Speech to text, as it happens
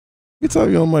You tell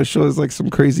me on my show, there's like some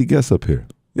crazy guests up here.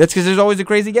 That's because there's always a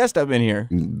crazy guest up in here.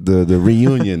 The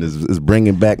reunion is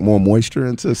bringing back more moisture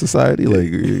into society. Like,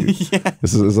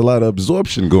 there's a lot of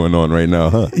absorption going on right now,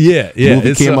 huh? Yeah. The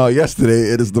movie came out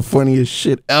yesterday. It is the funniest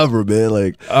shit ever, man.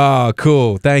 Like, oh,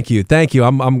 cool. Thank you.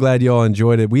 I'm glad you all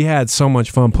enjoyed it. We had so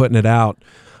much fun putting it out.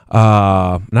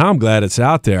 Now I'm glad it's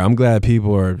out there. I'm glad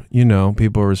people are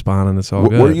responding. It's all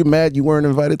good. Were you mad you weren't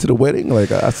invited to the wedding? Like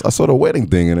I saw the wedding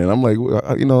thing, and I'm like,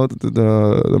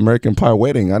 the American Pie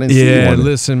wedding. I didn't see you on it.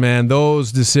 Listen, man,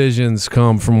 those decisions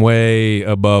come from way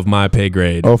above my pay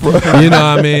grade. Oh, you know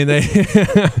what I mean?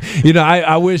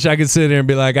 I wish I could sit here and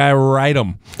be like, I write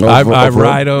them. I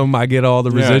write them. I get all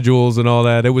the residuals and all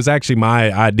that. It was actually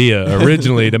my idea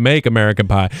originally to make American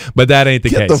Pie, but that ain't the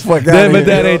case. Get the fuck out of here,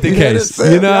 that ain't the case.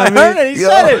 You know. I heard it. He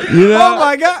said it. Oh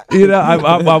my God.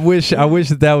 I wish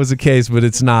that was the case, but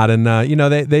it's not. And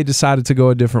they decided to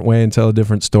go a different way and tell a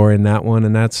different story in that one,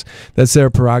 and that's their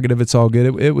prerogative. It's all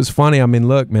good. It was funny. I mean,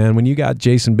 look, man, when you got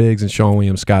Jason Biggs and Sean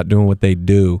William Scott doing what they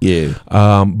do,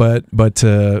 but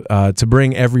to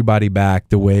bring everybody back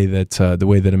the way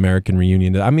that American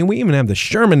Reunion did. I mean, we even have the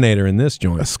Shermanator in this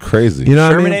joint. That's crazy. You know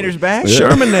Shermanator's back.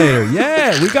 Shermanator,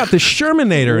 yeah, we got the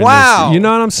Shermanator in wow. this. You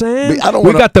know what I'm saying?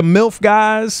 We got the MILF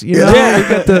guys. You know, we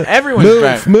got the everyone's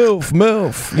back. MILF.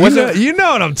 You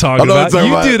know what I'm talking about.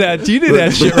 You do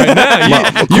that shit right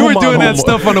now. You were doing that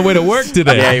stuff on the way to work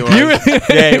today. Yeah, he was. He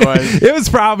was. It was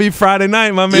probably Friday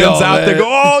night. My man's out there go,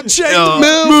 oh, check the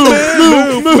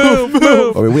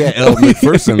MILF. I mean, we had Elle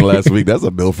McPherson last week. That's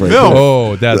a MILF right there.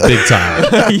 Oh, that's big time.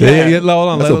 Hold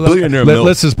on. That's a billionaire MILF.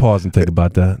 Let's just pause and think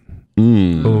about that.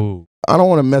 Oh. I don't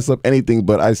want to mess up anything,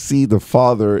 but I see the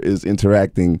father is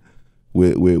interacting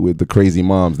with the crazy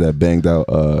moms that banged out,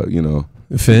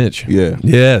 Finch. Yeah.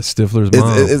 Stifler's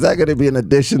mom. Is that going to be an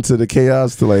addition to the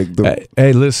chaos? To like the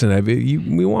hey, listen,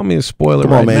 we want me to spoil it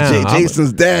Come right on, man. now.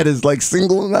 Jason's dad is like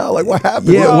single now. Like, what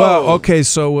happened? Yeah, well, okay,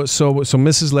 so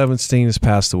Mrs. Levenstein has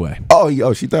passed away.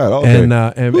 Oh, she died. Okay.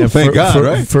 And thank God,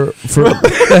 right? For oh,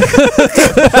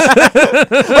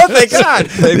 thank God.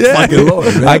 Thank fucking Lord,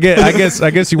 man. I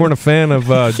guess you weren't a fan of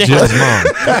Jill's mom.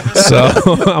 So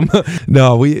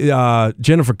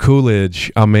Jennifer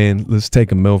Coolidge. I mean, let's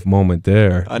take a MILF moment there.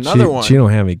 Another one. She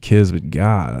don't have any kids, but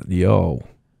God, yo.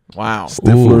 Wow.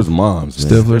 Stifler's moms,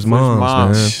 man. Stifler's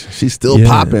moms, man. She's still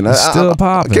popping. Still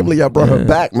popping. I can't believe y'all brought her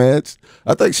back, man.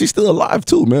 I think she's still alive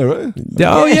too, man, right?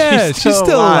 Oh, yeah. She's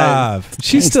still alive.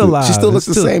 She's still alive. She still looks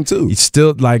the same, too. It's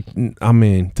still, like, I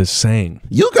mean, the same.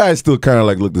 You guys still kind of,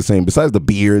 like, look the same. Besides the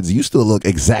beards, you still look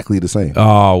exactly the same.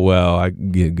 Oh, well, I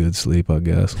get good sleep, I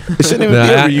guess. It shouldn't even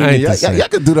be a reunion. Y'all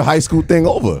could do the high school thing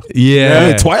over. Yeah. I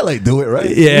mean, Twilight do it, right?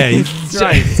 Yeah. It's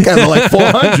kind of like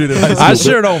 400 in high school. I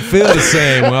sure don't feel the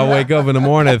same when I wake up in the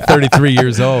morning at 33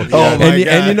 years old. Oh, my God.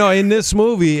 And, you know, in this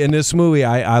movie,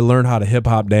 I learned how to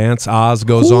hip-hop dance. Oz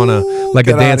goes on a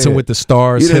Dancing with the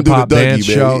Stars hip-hop dance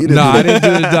show. No, I didn't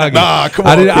do the Dougie. Nah, come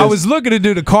on. I was looking to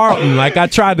do the Carlton. Like, I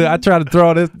tried to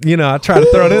throw this,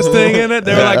 this thing in it.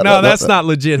 They were like, no, that's not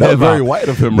legit hip-hop. That's very white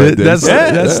of him right there.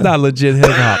 That's not legit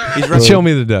hip-hop. Show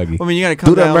me the Dougie. I mean, you got to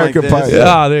come do the down American like Pie. this.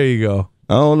 Ah, there you go.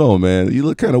 I don't know, man. You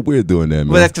look kind of weird doing that, man.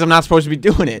 Well, that's because I'm not supposed to be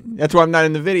doing it. That's why I'm not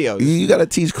in the videos. You got to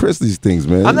teach Chris these things,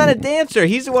 man. I'm not a dancer.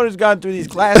 He's the one who's gone through these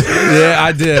classes. Yeah,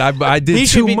 I did. I did he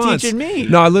 2 months. He should be teaching me.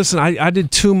 No, listen, I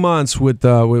did 2 months with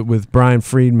Brian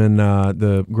Friedman,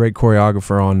 the great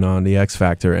choreographer on the X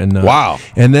Factor, and wow.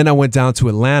 And then I went down to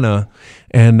Atlanta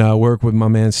and worked with my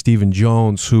man Stephen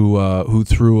Jones, who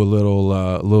threw a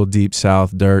little deep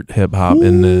south dirt hip hop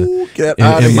in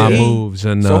my moves.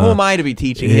 And so who am I to be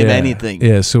teaching him anything?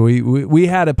 Yeah, so we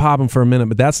had it popping for a minute,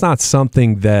 but that's not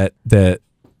something that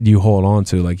you hold on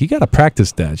to. Like, you got to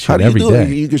practice that shit every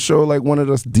day. You can show like one of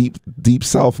those deep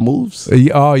south moves.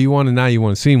 Oh, you want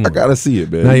to see one? I gotta see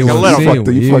it, man. Now you want to see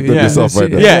one. You fucked up yourself right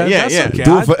there. Yeah. Okay.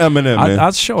 Do it for Eminem, man.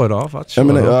 I'll show it off.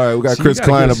 Eminem. All right, we got Chris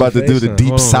Klein about to do the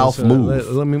deep south move.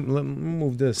 Let me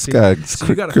move this.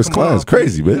 Chris Klein's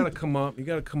crazy, man. You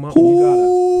gotta come up.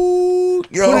 Ooh,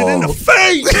 put it in the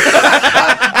face.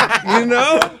 You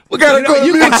know, we gotta go.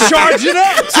 You can charge it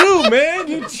up too, man.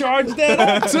 You charge that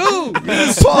up too.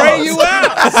 Spray you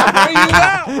out.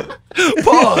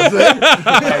 Pause,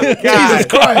 man. Jesus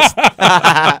Christ.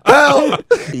 Hell,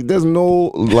 there's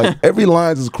no, like, every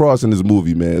line is crossed in this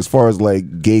movie, man. As far as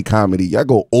like gay comedy, y'all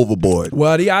go overboard.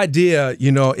 Well, the idea,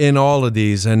 in all of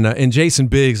these, and Jason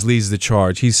Biggs leads the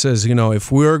charge. He says,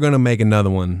 if we're gonna make another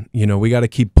one, we got to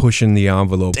keep pushing the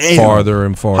envelope farther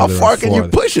and farther. How far can you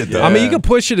push it, though? I mean, you can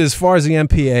push it as far as the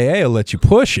MPAA will let you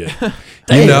push it.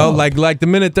 Like the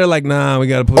minute they're like, nah, we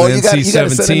got to put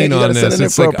NC-17 on this.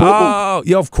 It's like, oh,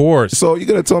 yeah, of course. course. So you're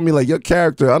gonna tell me like your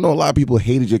character? I know a lot of people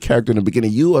hated your character in the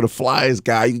beginning. You are the flyest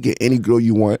guy. You can get any girl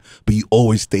you want, but you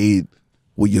always stayed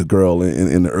with your girl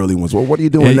in the early ones. Well, what are you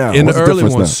doing now? In What's the early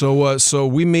ones, now? so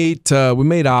we made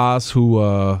Oz,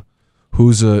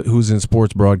 who's in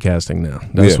sports broadcasting now.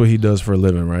 That's what he does for a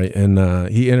living, right? And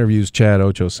he interviews Chad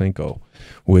Ochocinco,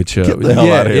 which Get the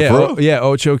hell out of here, bro.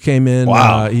 Ocho came in.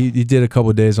 Wow. He did a couple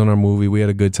of days on our movie. We had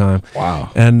a good time.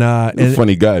 Wow. And He's a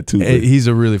funny guy too. He's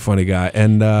a really funny guy.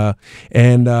 And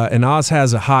Oz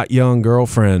has a hot young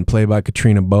girlfriend played by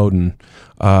Katrina Bowden.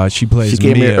 She plays. She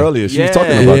came Mia. here earlier. She was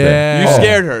talking about that. You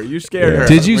scared her. You scared her.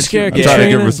 Did you scare I'm Katrina? trying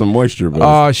to give her some moisture, bro.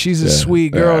 Oh, she's a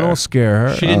sweet girl. Don't scare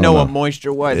her. She didn't know what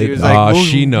moisture was. He was like, Oh,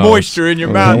 she knows. moisture in your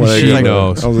mouth. She Like,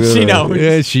 knows. She knows.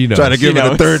 Yeah, she knows. Trying to give her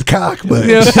the third cock, but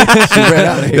she ran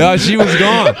out of here. No, she was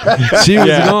gone. She was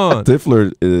gone.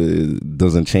 Stifler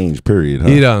doesn't change. Period. Huh?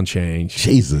 He don't change.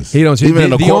 Jesus. He don't change. Even in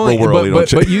the corporate world, he don't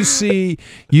change. But you see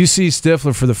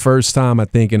Stifler for the first time, I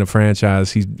think, in a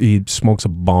franchise. He smokes a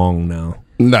bong now.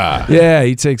 Nah. Yeah,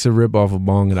 he takes a rip off a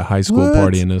bong at a high school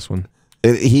party in this one.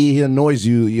 He annoys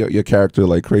your character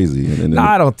like crazy. No,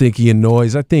 I don't think he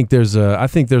annoys. I think there's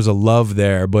a love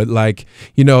there, but like,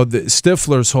 you know,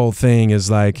 Stifler's whole thing is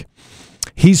like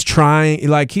he's trying,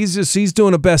 like he's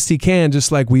doing the best he can,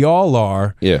 just like we all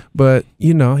are. Yeah. But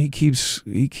you know, he keeps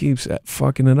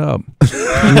fucking it up.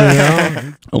 You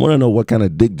know? I want to know what kind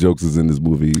of dick jokes is in this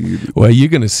movie. Well, you're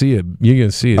gonna see it. You're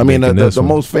gonna see it. I mean, the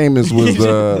most famous was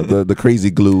the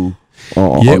crazy glue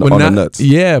on the nuts.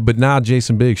 Yeah, but now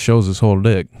Jason Biggs shows his whole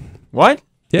dick. What?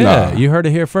 Yeah, you heard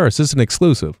it here first. This is an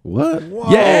exclusive. What?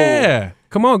 Whoa. Yeah.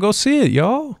 Come on, go see it,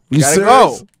 y'all. You Gotta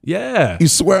serious? go. Yeah. You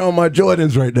swear on my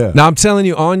Jordans right now. Now I'm telling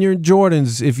you, on your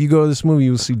Jordans, if you go to this movie,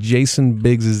 you'll see Jason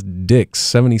Biggs' dick,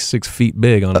 76 feet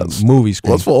big on a movie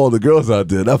screen. Well, that's for all the girls out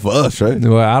there, not for us, right?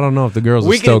 Well, I don't know if the girls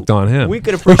are stoked on him. We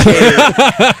could appreciate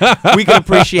it. We could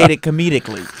appreciate it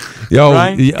comedically. Yo,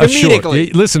 right? Sure.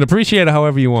 Comedically. Listen, appreciate it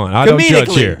however you want. I don't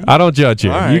judge here. I don't judge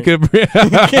here. All You could.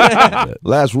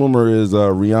 Last rumor is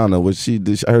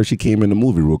Rihanna. I heard she came in the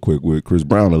movie real quick with Chris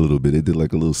Brown a little bit. They did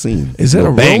like a little scene. Is that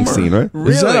a bang rumor? scene, right?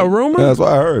 Really? Is that a rumor? Yeah, that's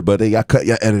what I heard, but they got cut.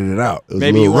 Y'all edited it out. It was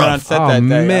Maybe a you little went on rough. set Oh that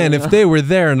day. man, if they were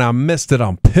there and I missed it,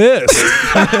 I'm pissed.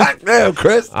 Damn,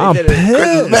 Chris. I'm Chris is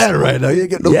pissed. mad right now. You ain't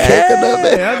get no cake or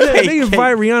nothing. They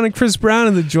invite Rihanna and Chris Brown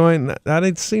in the joint. I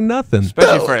didn't see nothing.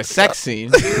 Especially for a sex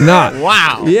scene. Not.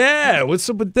 Wow. Yeah, what's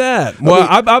up with that? Well,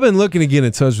 I've been looking to get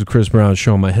in touch with Chris Brown,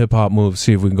 show him my hip hop moves,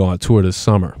 see if we can go on tour this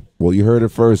summer. Well, you heard it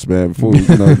first, man. Before get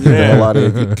the hell out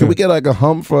of here. Can we get like a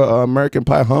hum for American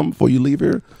Pie hum before you leave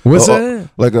here? What's that?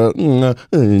 Like a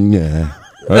yeah.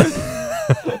 Right?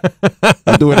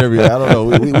 I'm doing every. I don't know.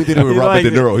 We did it with Robert De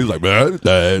Niro. He's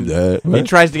like, He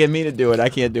tries to get me to do it. I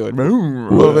can't do it.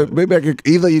 well, maybe I could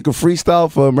either you could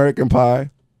freestyle for American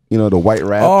Pie. You know, the white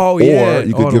rap. Oh, yeah. Or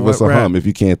you could Oh, give us a white rap. hum if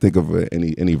you can't think of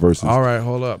any verses. All right,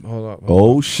 hold up.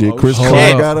 Oh, shit. Chris shit.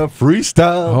 Clark got a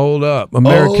freestyle. Hold up.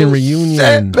 American Oh, Reunion.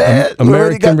 shit, man. We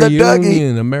already American got the Dougie.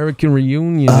 Reunion. American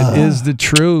Reunion. It is the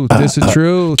truth. This is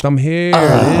truth. I'm here.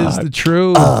 It is the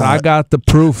truth. I got the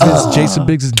proof. It's Jason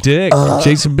Biggs' dick.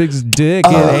 Jason Biggs' dick.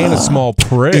 It ain't a small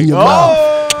prick. In your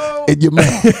mouth. In your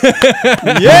mouth.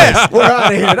 Yes. We're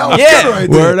out of here. That was Yeah. good right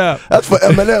there. Word up. That's for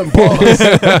Eminem.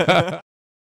 Pause.